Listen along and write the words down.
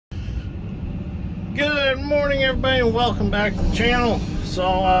Good morning, everybody, and welcome back to the channel. So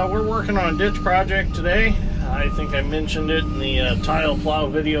we're working on a ditch project today. I think I mentioned it in the tile plow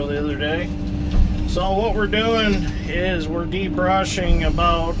video the other day. So what we're doing is we're debrushing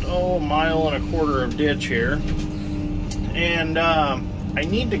about a mile and a quarter of ditch here, and I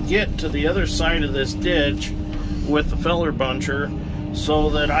need to get to the other side of this ditch with the feller buncher so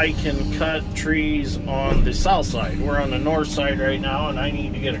that I can cut trees on the south side. We're on the north side right now, and I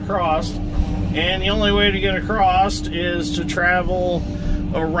need to get across. And the only way to get across is to travel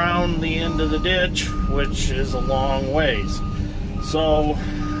around the end of the ditch, which is a long ways. So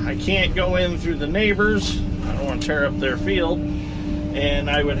I can't go in through the neighbors. I don't want to tear up their field. And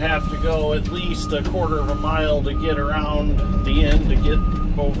I would have to go at least a quarter of a mile to get around the end to get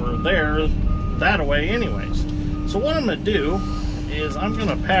over there that way anyways. So what I'm going to do is I'm going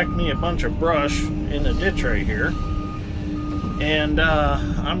to pack me a bunch of brush in the ditch right here. And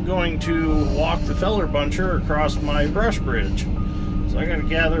I'm going to walk the feller buncher across my brush bridge. So I got to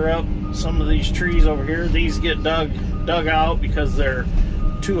gather up some of these trees over here. These get dug out because they're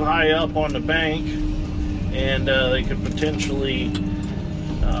too high up on the bank, and they could potentially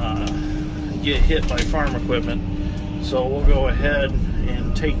get hit by farm equipment. So we'll go ahead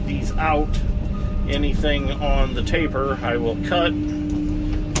and take these out. Anything on the taper I will cut.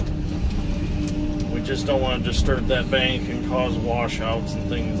 Just don't want to disturb that bank and cause washouts and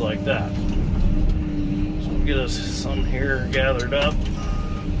things like that. So we'll get us some here gathered up.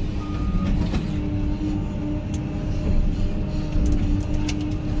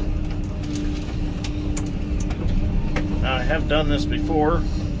 Now I have done this before.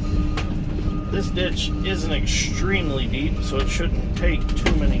 This ditch isn't extremely deep, so it shouldn't take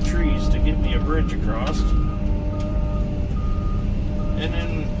too many trees to get me a bridge across. And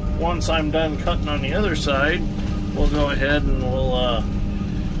then once I'm done cutting on the other side, we'll go ahead and we'll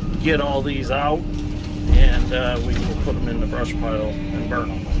get all these out, and we will put them in the brush pile and burn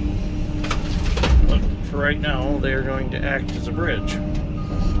them. But for right now, they are going to act as a bridge.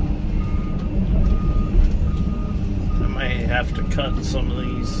 I may have to cut some of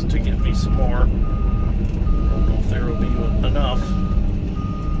these to get me some more. I don't know if there will be enough.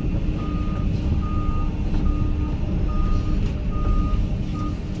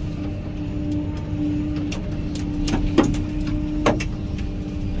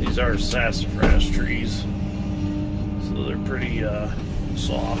 These are sassafras trees, so they're pretty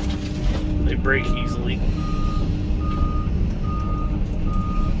soft. They break easily.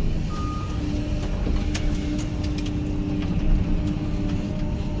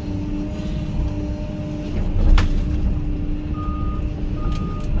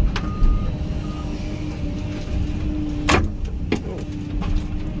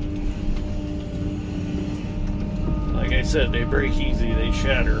 Like I said, they break easy, they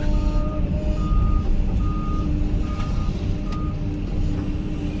shatter. So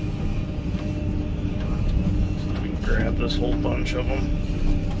we can grab this whole bunch of them.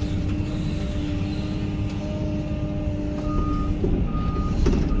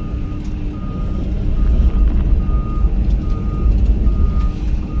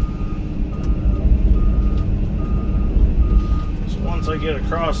 So once I get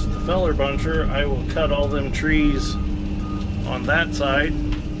across the feller buncher, I will cut all them trees on that side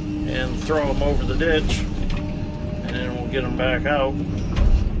and throw them over the ditch, and then we'll get them back out.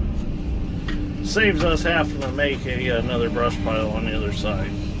 Saves us having to make another brush pile on the other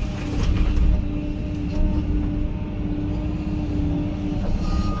side.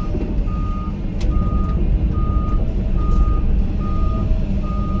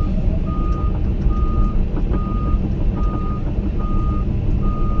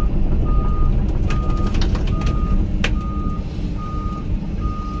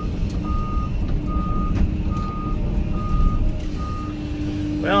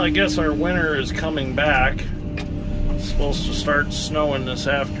 Well, I guess our winter is coming back. It's supposed to start snowing this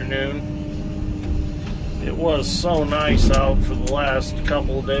afternoon. It was so nice out for the last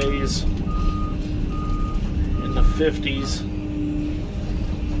couple of days in the 50s.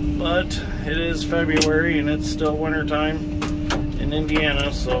 But it is February and it's still winter time in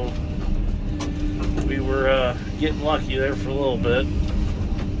Indiana, so we were getting lucky there for a little bit.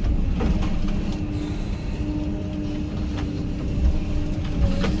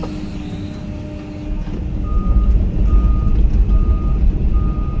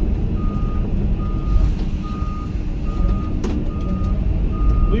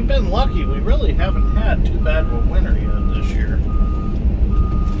 We've been lucky. We really haven't had too bad of a winter yet this year.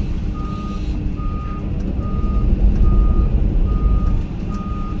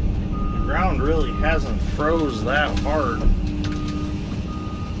 The ground really hasn't froze that hard.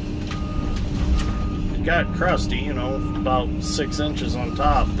 got crusty, you know, about 6 inches on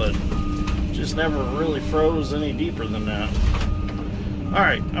top, but just never really froze any deeper than that.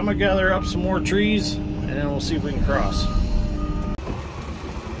 Alright, I'm gonna gather up some more trees and then we'll see if we can cross.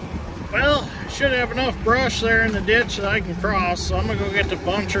 Well, I should have enough brush there in the ditch that I can cross, so I'm gonna go get the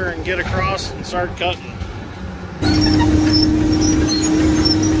buncher and get across and start cutting.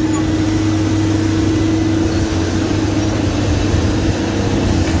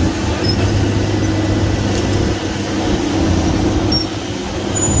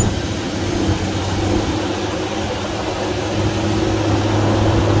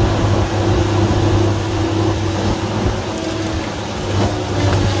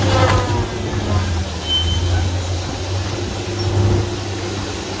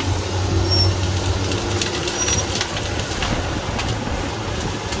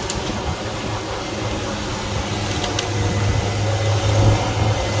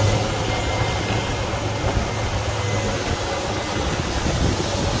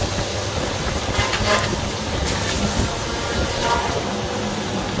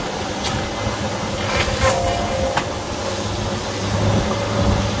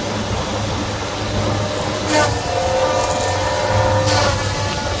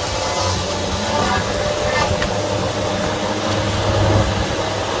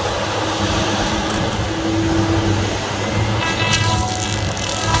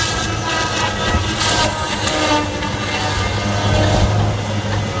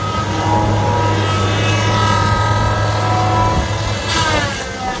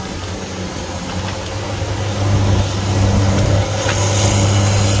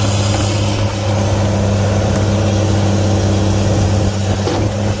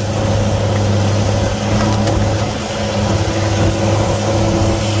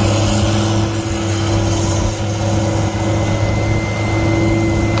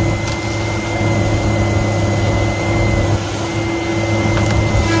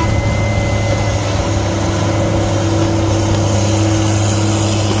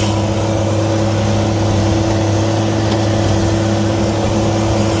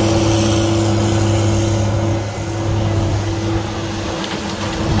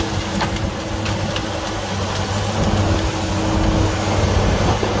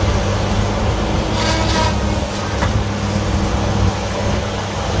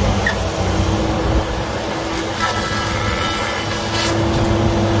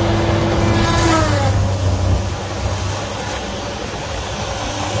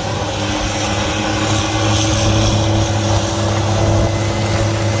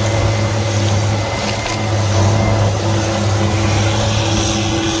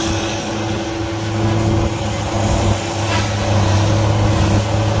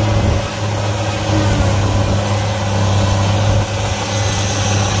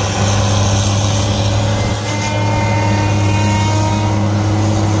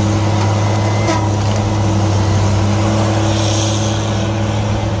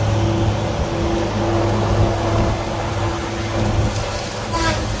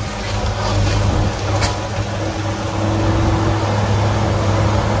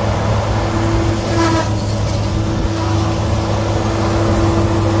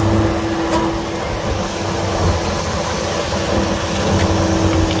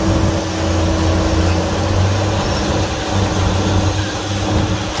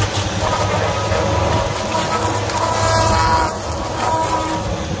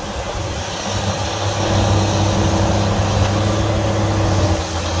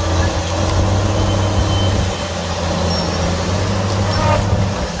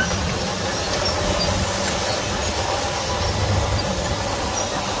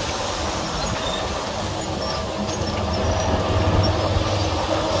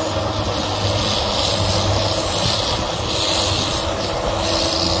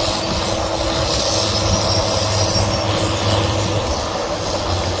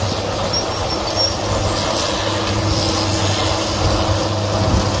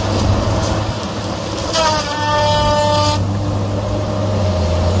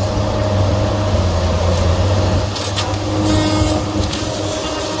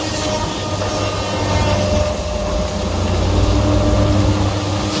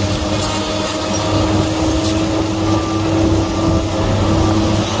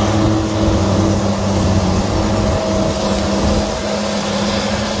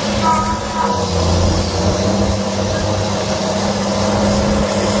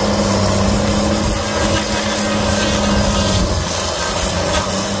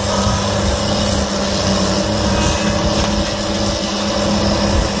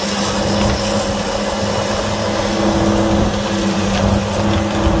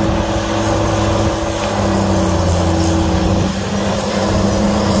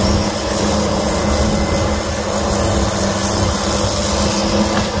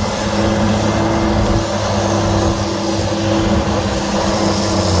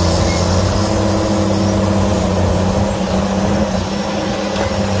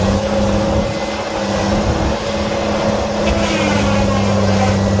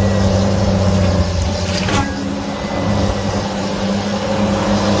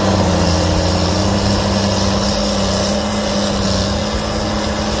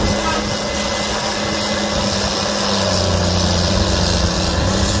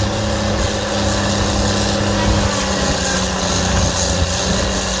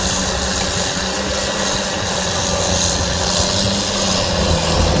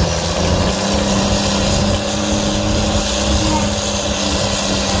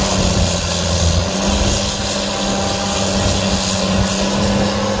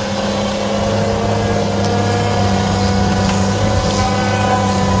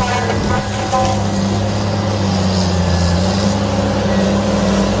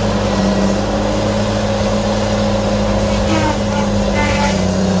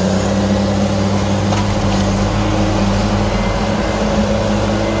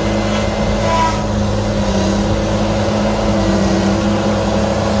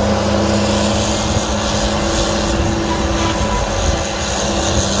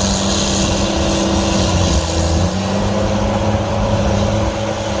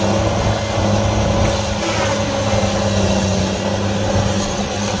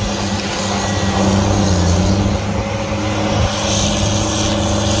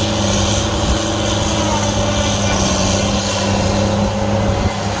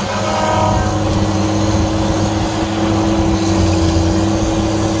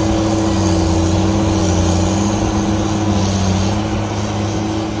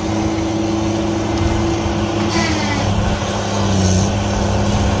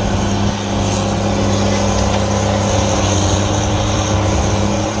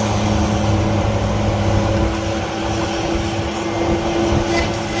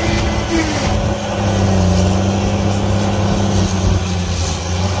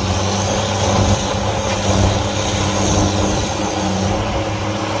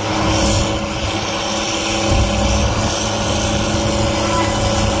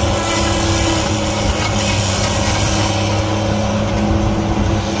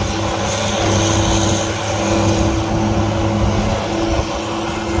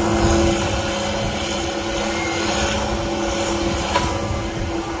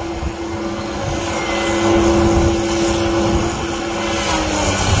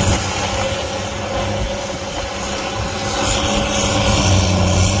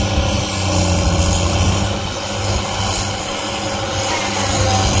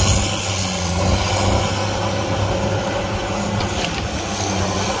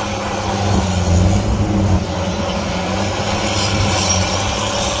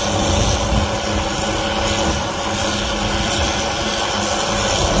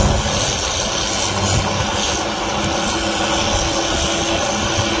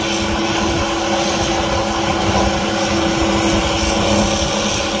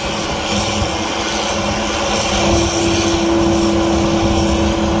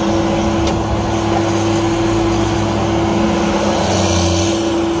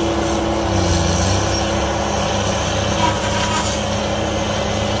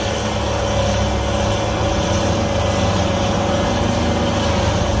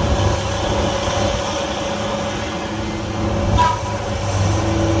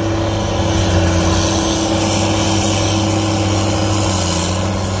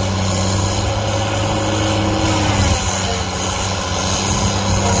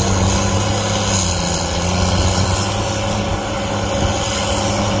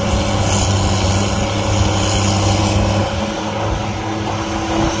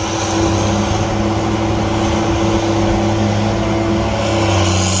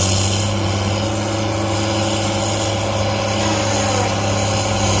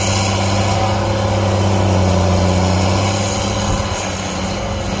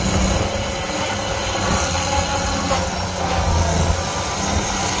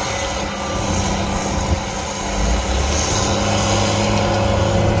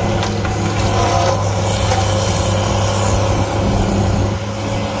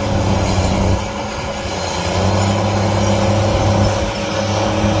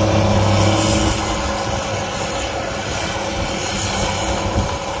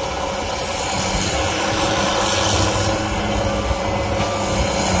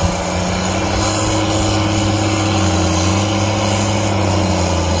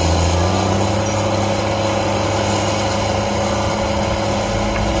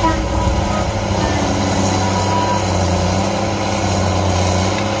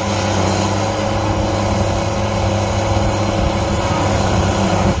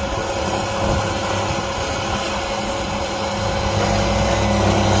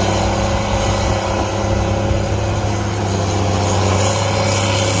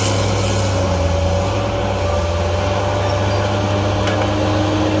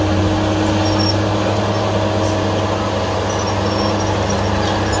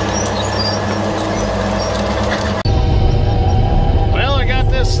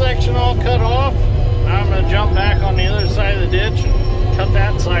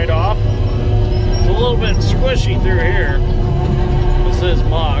 little bit squishy through here. This is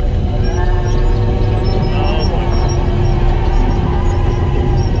muck.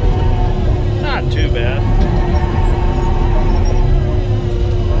 Not too bad.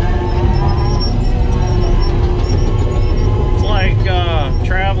 It's like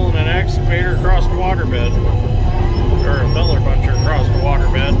traveling an excavator across the waterbed, or a feller buncher across the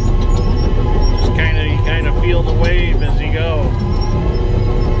waterbed. Just you kind of feel the wave as you go.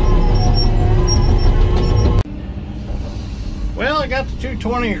 Well, I got the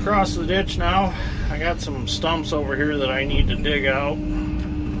 220 across the ditch now. I got some stumps over here that I need to dig out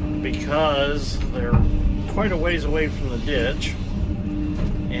because they're quite a ways away from the ditch,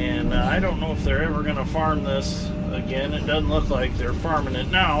 and I don't know if they're ever going to farm this again. It doesn't look like they're farming it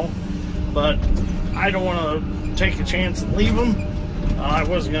now, but I don't want to take a chance and leave them. I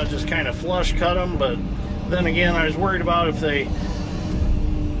was going to just kind of flush cut them, but then again I was worried about if they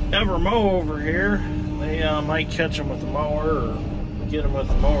ever mow over here, they might catch them with the mower or get them with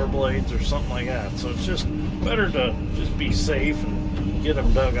the mower blades or something like that. So it's just better to just be safe and get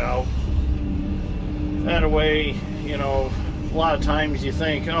them dug out. That way, you know, a lot of times you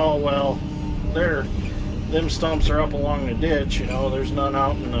think, oh well, them stumps are up along the ditch, you know, there's none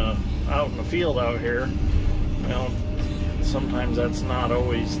out in the field out here. You know, sometimes that's not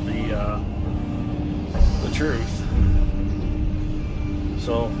always the truth.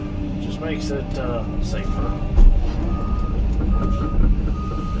 So just makes it safer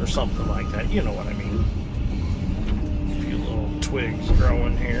or something like that. You know what I mean. A few little twigs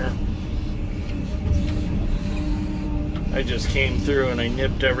growing here. I just came through and I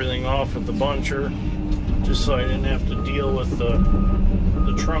nipped everything off with the buncher just so I didn't have to deal with the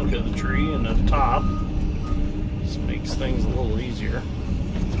trunk of the tree and the top. This makes things a little easier.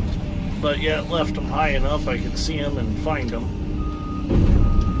 But yet left them high enough I could see them and find them.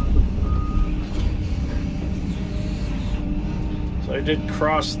 So I did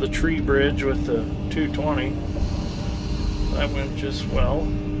cross the tree bridge with the 220. That went just well.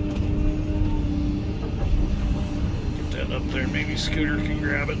 Get that up there, maybe Scooter can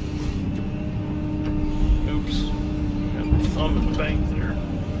grab it. Oops, got the thumb in the bank there.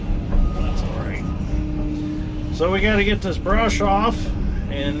 That's alright. So we got to get this brush off,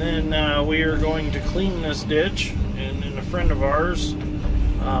 and then we are going to clean this ditch. And a friend of ours,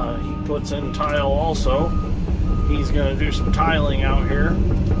 he puts in tile also. He's going to do some tiling out here,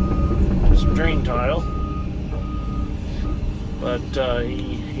 some drain tile. But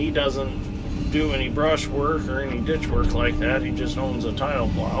he doesn't do any brush work or any ditch work like that. He just owns a tile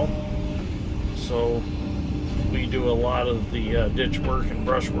plow. So we do a lot of the ditch work and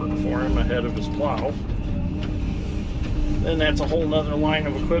brush work for him ahead of his plow. Then that's a whole nother line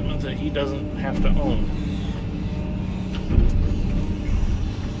of equipment that he doesn't have to own.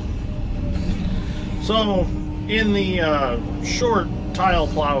 So in the short tile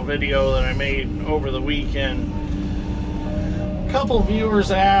plow video that I made over the weekend, a couple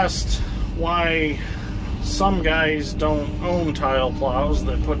viewers asked why some guys don't own tile plows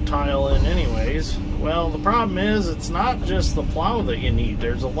that put tile in anyways. Well, the problem is it's not just the plow that you need.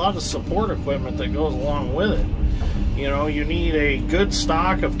 There's a lot of support equipment that goes along with it. You know, you need a good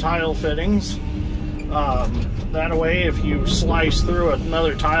stock of tile fittings. That way, if you slice through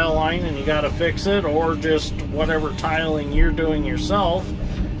another tile line and you got to fix it, or just whatever tiling you're doing yourself,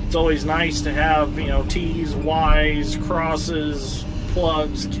 it's always nice to have, you know, T's, Y's, crosses,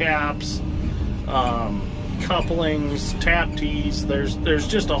 plugs, caps, couplings, tap T's. There's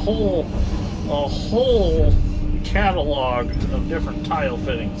just a whole catalog of different tile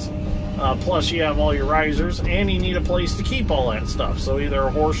fittings. Plus you have all your risers, and you need a place to keep all that stuff. So either a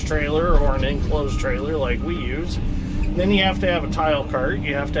horse trailer or an enclosed trailer like we use. Then you have to have a tile cart,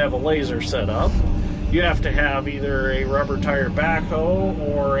 you have to have a laser set up, you have to have either a rubber tire backhoe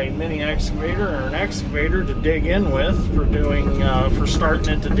or a mini excavator or an excavator to dig in with for doing for starting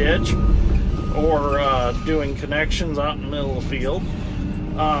at the ditch or doing connections out in the middle of the field.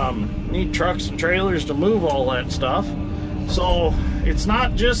 Need trucks and trailers to move all that stuff. So it's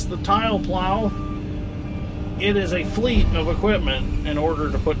not just the tile plow, it is a fleet of equipment in order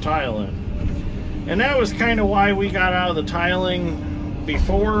to put tile in. And that was kind of why we got out of the tiling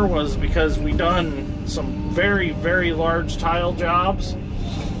before, was because we done some very, very large tile jobs,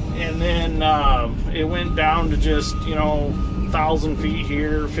 and then it went down to just, you know, 1,000 feet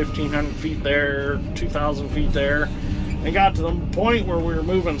here, 1,500 feet there, 2,000 feet there. It got to the point where we were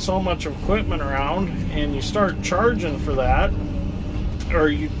moving so much equipment around, and you start charging for that, or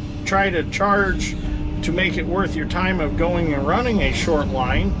you try to charge to make it worth your time of going and running a short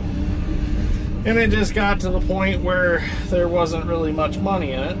line, and it just got to the point where there wasn't really much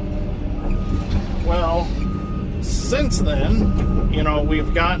money in it. Well, since then, you know,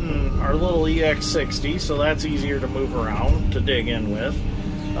 we've gotten our little EX60, so that's easier to move around, to dig in with.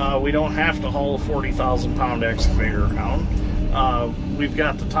 We don't have to haul a 40,000 pound excavator around. We've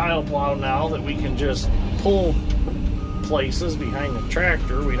got the tile plow now that we can just pull places behind the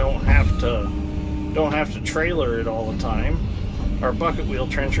tractor. We don't have to trailer it all the time. Our bucket wheel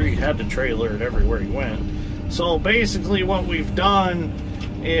trencher, you had to trailer it everywhere you went. So basically what we've done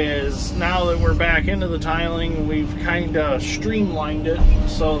is, now that we're back into the tiling, we've kind of streamlined it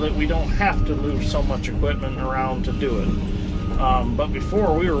so that we don't have to move so much equipment around to do it. But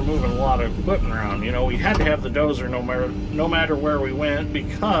before, we were moving a lot of equipment around. You know, we had to have the dozer no matter where we went,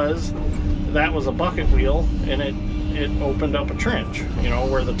 because that was a bucket wheel and it opened up a trench. You know,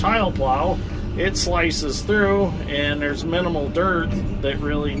 where the tile plow, it slices through and there's minimal dirt that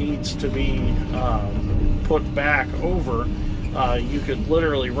really needs to be put back over. You could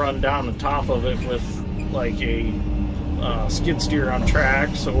literally run down the top of it with like a skid steer on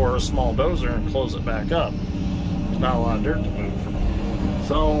tracks or a small dozer and close it back up. There's not a lot of dirt to move.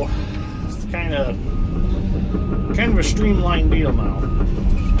 So it's kind of a streamlined deal now.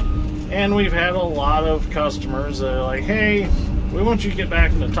 And we've had a lot of customers that are like, hey, we want you to get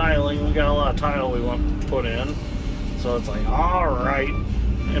back into tiling. We got a lot of tile we want to put in. So it's like, all right.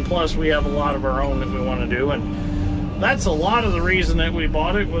 And plus we have a lot of our own that we want to do. And that's a lot of the reason that we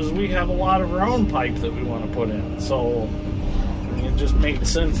bought it, was we have a lot of our own pipe that we want to put in. So it just made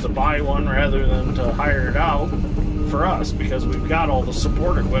sense to buy one rather than to hire it out for us, because we've got all the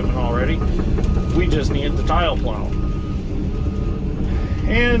support equipment already. We just need the tile plow.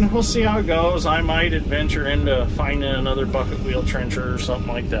 And we'll see how it goes. I might adventure into finding another bucket wheel trencher or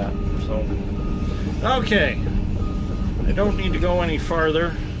something like that. So, okay. I don't need to go any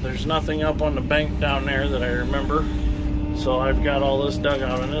farther. There's nothing up on the bank down there that I remember. So I've got all this dug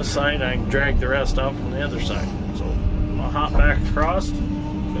out on this side. I can drag the rest out from the other side. So I'll hop back across,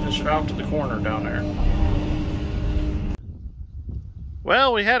 finish it out to the corner down there.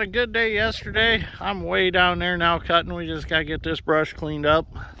 Well, we had a good day yesterday. I'm way down there now cutting. We just got to get this brush cleaned up.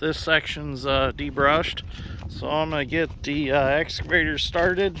 This section's debrushed. So I'm going to get the excavator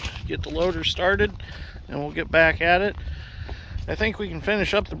started, get the loader started, and we'll get back at it. I think we can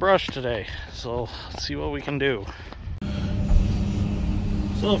finish up the brush today. So let's see what we can do.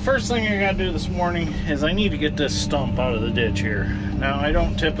 So the first thing I got to do this morning is I need to get this stump out of the ditch here. Now, I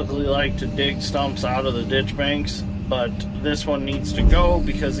don't typically like to dig stumps out of the ditch banks, but this one needs to go,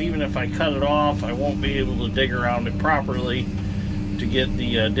 because even if I cut it off, I won't be able to dig around it properly to get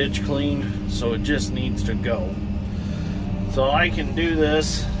the ditch clean, so it just needs to go. So I can do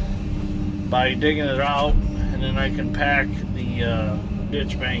this by digging it out, and then I can pack the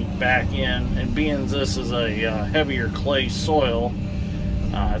ditch bank back in, and being this is a heavier clay soil,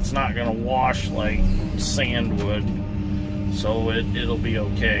 it's not going to wash like sand would, so it'll be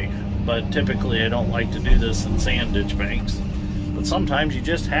okay. But typically I don't like to do this in sand ditch banks. But sometimes you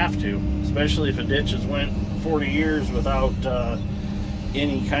just have to, especially if a ditch has went 40 years without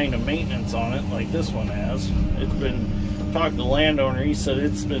any kind of maintenance on it, like this one has. It's been, talked to the landowner, he said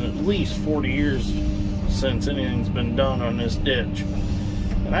it's been at least 40 years since anything's been done on this ditch.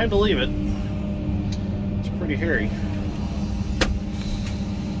 And I believe it. It's pretty hairy.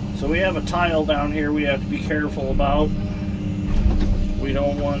 So we have a tile down here we have to be careful about. We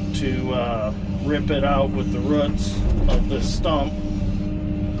don't want to rip it out with the roots of this stump.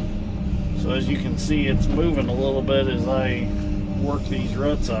 So as you can see, it's moving a little bit as I work these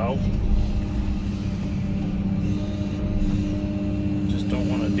roots out. Just don't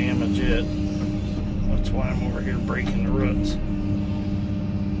want to damage it. That's why I'm over here breaking the roots.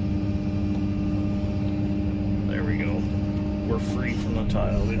 There we go. We're free from the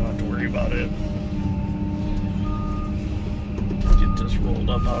tile. We don't have to worry about it. This rolled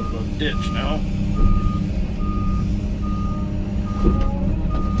up out of the ditch now.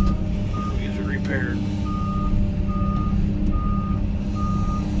 These are repaired.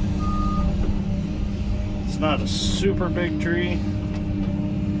 It's not a super big tree,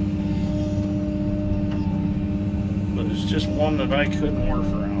 but it's just one that I couldn't work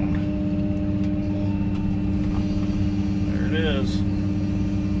around. There it is.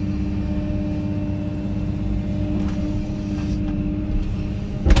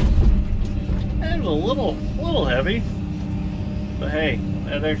 A little heavy, but hey,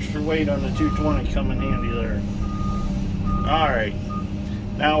 that extra weight on the 220 come in handy there. Alright,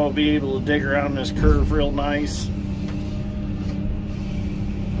 now we'll be able to dig around this curve real nice,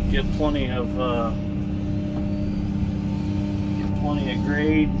 get plenty of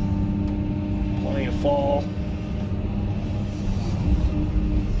grade, plenty of fall,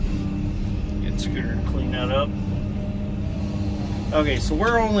 get Scooter to clean that up. Okay, so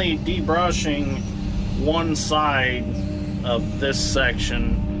we're only debrushing one side of this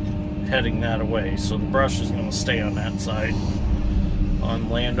section, heading that away. So the brush is going to stay on that side on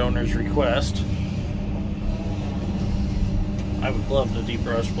landowner's request. I would love to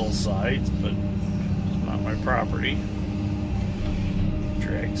debrush both sides, but it's not my property.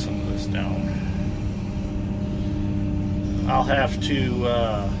 Drag some of this down. I'll have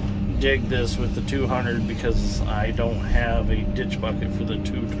to dig this with the 200 because I don't have a ditch bucket for the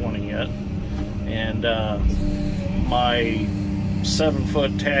 220 yet. And my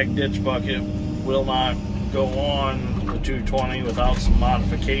 7-foot tag ditch bucket will not go on the 220 without some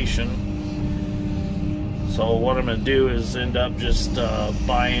modification. So what I'm going to do is end up just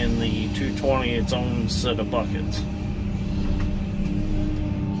buying the 220 its own set of buckets.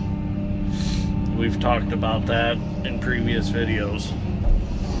 We've talked about that in previous videos.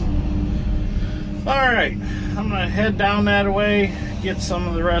 Alright, I'm going to head down that way, get some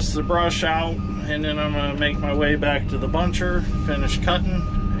of the rest of the brush out, and then I'm going to make my way back to the buncher, finish cutting,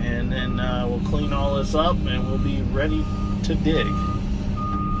 and then we'll clean all this up and we'll be ready to dig.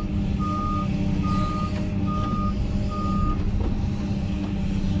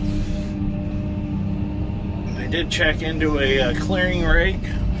 I did check into a clearing rake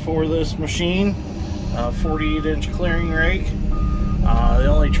for this machine, a 48-inch clearing rake. The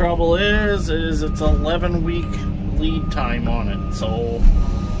only trouble is it's 11-week lead time on it. So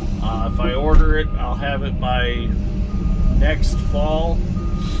if I order it, I'll have it by next fall.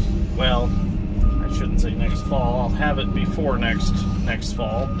 Well, I shouldn't say next fall. I'll have it before next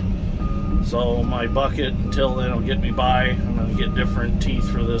fall. So my bucket, until then, will get me by. I'm going to get different teeth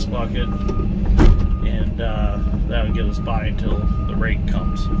for this bucket, and that'll get us by until the rake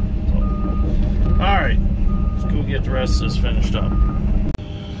comes. So, all right, let's go get the rest of this finished up.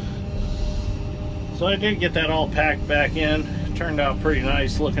 So I did get that all packed back in. It turned out pretty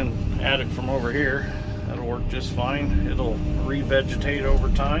nice looking at it from over here. That'll work just fine. It'll revegetate over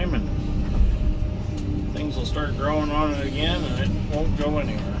time and things will start growing on it again and it won't go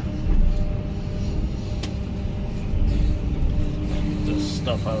anywhere. Get this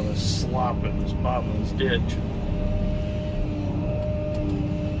stuff out of this slop in this bottom of this ditch.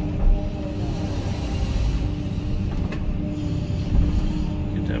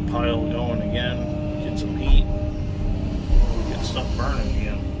 Get that pile going again. Get some heat, get stuff burning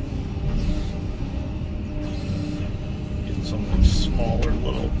again. Get some of these smaller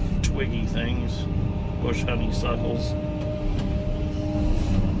little twiggy things, bush honeysuckles.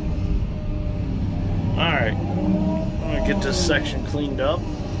 Alright, I'm going to get this section cleaned up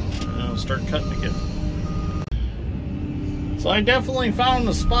and I'll start cutting again. So I definitely found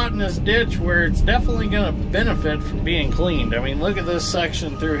a spot in this ditch where it's definitely going to benefit from being cleaned. I mean, look at this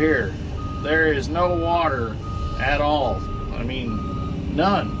section through here. There is no water at all. I mean,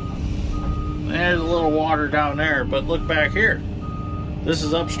 none. There's a little water down there, but look back here. This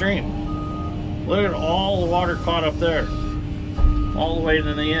is upstream. Look at all the water caught up there, all the way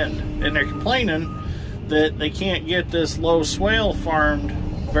to the end. And they're complaining that they can't get this low swale farmed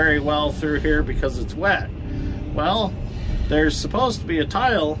very well through here because it's wet. Well, there's supposed to be a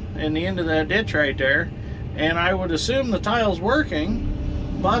tile in the end of that ditch right there, and I would assume the tile's working.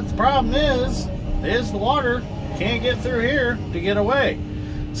 But the problem is the water can't get through here to get away.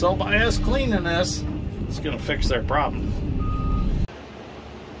 So by us cleaning this, it's going to fix their problem.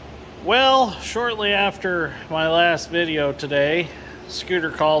 Well, shortly after my last video today, Scooter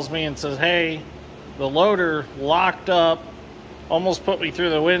calls me and says, hey, the loader locked up, almost put me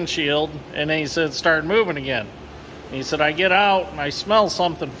through the windshield, and then he said, start moving again. And he said, I get out and I smell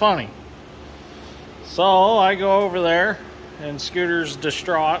something funny. So I go over there, and Scooter's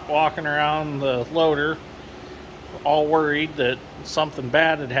distraught, walking around the loader, all worried that something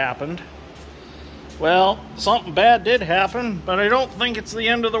bad had happened. Well, something bad did happen, but I don't think it's the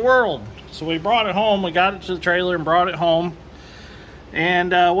end of the world. So we brought it home, we got it to the trailer and brought it home.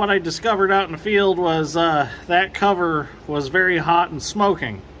 And what I discovered out in the field was that cover was very hot and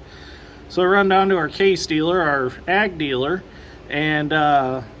smoking. So I run down to our case dealer, our ag dealer, and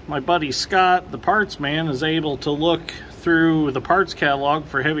my buddy Scott, the parts man, is able to look through the parts catalog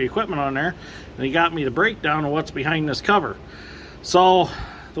for heavy equipment on there, and he got me the breakdown of what's behind this cover. So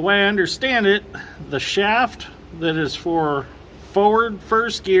the way I understand it, the shaft that is for forward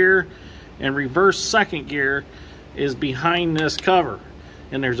first gear and reverse second gear is behind this cover,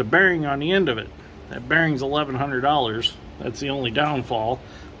 and there's a bearing on the end of it. That bearing's $1,100. That's the only downfall,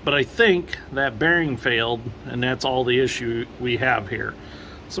 but I think that bearing failed, and that's all the issue we have here.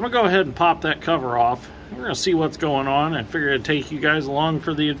 So I'm gonna go ahead and pop that cover off. We're gonna see what's going on. I figured I'd take you guys along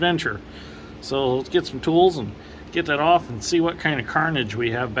for the adventure. So let's get some tools and get that off and see what kind of carnage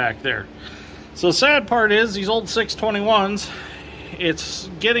we have back there. So the sad part is these old 621s, it's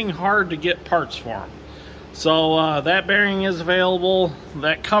getting hard to get parts for them. So that bearing is available,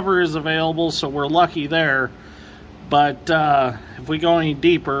 that cover is available, so we're lucky there. But if we go any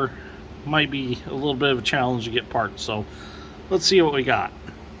deeper, might be a little bit of a challenge to get parts. So let's see what we got.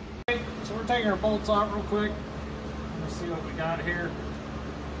 Okay, so we're taking our bolts out real quick. Let's see what we got here.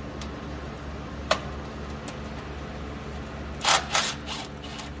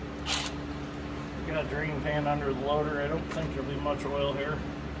 We got a drain pan under the loader. I don't think there'll be much oil here.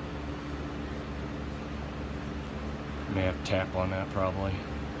 May have to tap on that probably.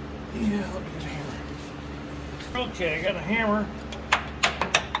 Yeah, let me get a hammer. Okay, I got a hammer.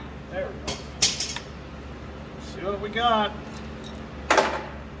 There we go. Let's see what we got.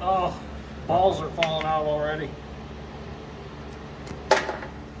 Oh, balls are falling out already.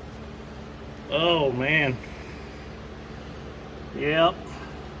 Oh man. Yep.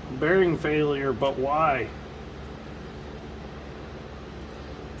 Bearing failure, but why?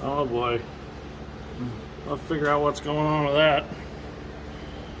 Oh boy. I'll figure out what's going on with that.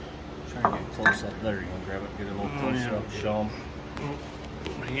 Try to get close up there. You can grab it, get it a little closer up, show them.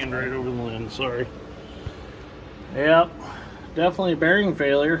 Put my hand right over the lens, sorry. Yep, definitely a bearing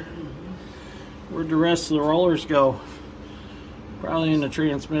failure. Where'd the rest of the rollers go? Probably in the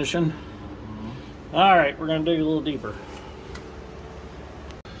transmission. Alright, we're going to dig a little deeper.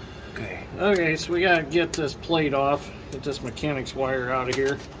 Okay, so we got to get this plate off. Get this mechanics wire out of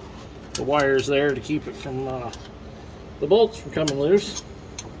here. The wire's there to keep it from the bolts from coming loose.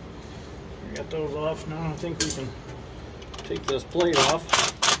 We got those off now. I think we can take this plate off.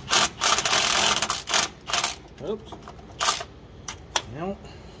 Oops. No,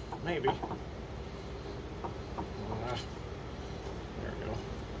 maybe. There we go.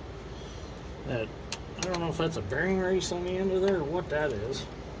 That, I don't know if that's a bearing race on the end of there or what that is.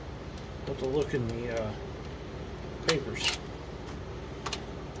 Have to look in the papers.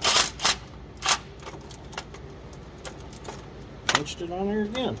 Punched it on there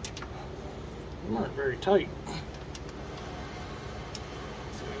again. They weren't very tight. So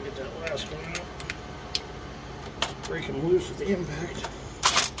we can get that last one out. Break them loose with the impact.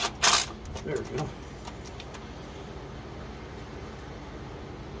 There we go.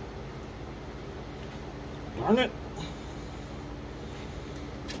 Darn it.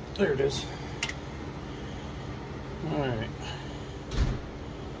 There it is. Alright.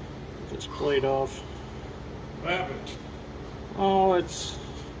 Get this plate off. What happened? Oh, it's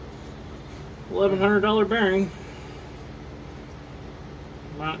 $1,100 bearing.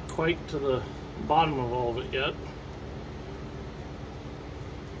 Not quite to the bottom of all of it yet.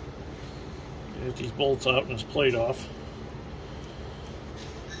 Get these bolts out and this plate off.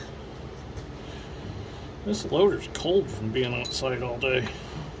 This loader's cold from being outside all day.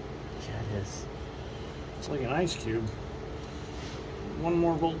 Yeah, it is. It's like an ice cube. One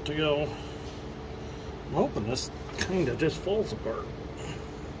more bolt to go. I'm hoping this kind of just falls apart.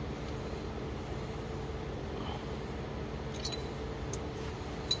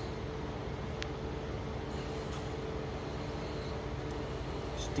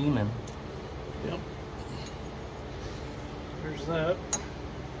 Steaming. Yep. There's that.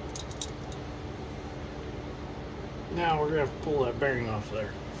 Now we're going to have to pull that bearing off there.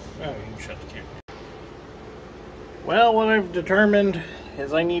 Oh, you can shut the camera. Well, what I've determined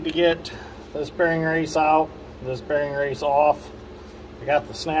is I need to get this bearing race out, this bearing race off. I got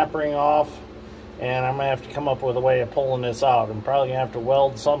the snap ring off, and I'm going to have to come up with a way of pulling this out. I'm probably going to have to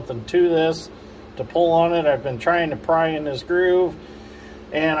weld something to this to pull on it. I've been trying to pry in this groove,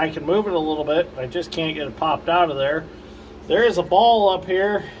 and I can move it a little bit. I just can't get it popped out of there. There is a ball up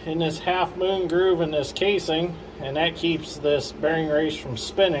here in this half moon groove in this casing, and that keeps this bearing race from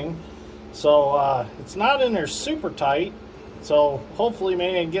spinning. So it's not in there super tight. So hopefully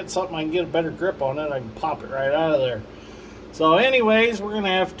maybe I can get something, I can get a better grip on it. I can pop it right out of there. So anyways, we're going to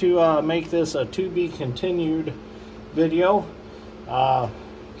have to make this a to be continued video.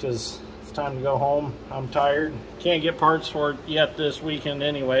 Because it's time to go home. I'm tired. Can't get parts for it yet this weekend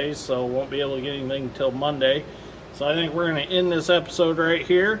anyways. So won't be able to get anything until Monday. So I think we're going to end this episode right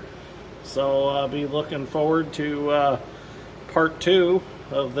here. So I'll be looking forward to part 2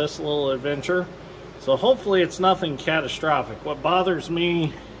 of this little adventure. So hopefully it's nothing catastrophic. What bothers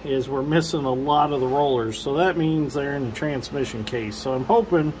me is we're missing a lot of the rollers. So that means they're in the transmission case. So I'm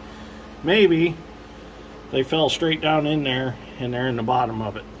hoping maybe they fell straight down in there and they're in the bottom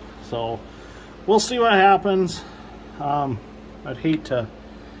of it. So we'll see what happens. I'd hate to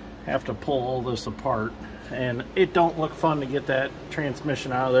have to pull all this apart and it don't look fun to get that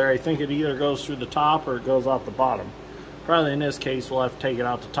transmission out of there. I think it either goes through the top or it goes out the bottom. Probably in this case we'll have to take it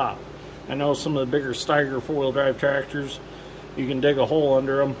out the top. I know some of the bigger Steiger four-wheel drive tractors, you can dig a hole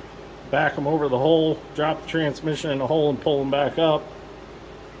under them, back them over the hole, drop the transmission in the hole and pull them back up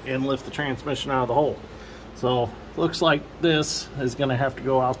and lift the transmission out of the hole. So looks like this is going to have to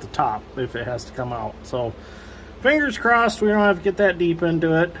go out the top if it has to come out. So fingers crossed we don't have to get that deep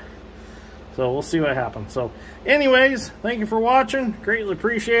into it. So we'll see what happens. So anyways, thank you for watching. Greatly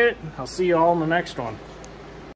appreciate it. I'll see you all in the next one.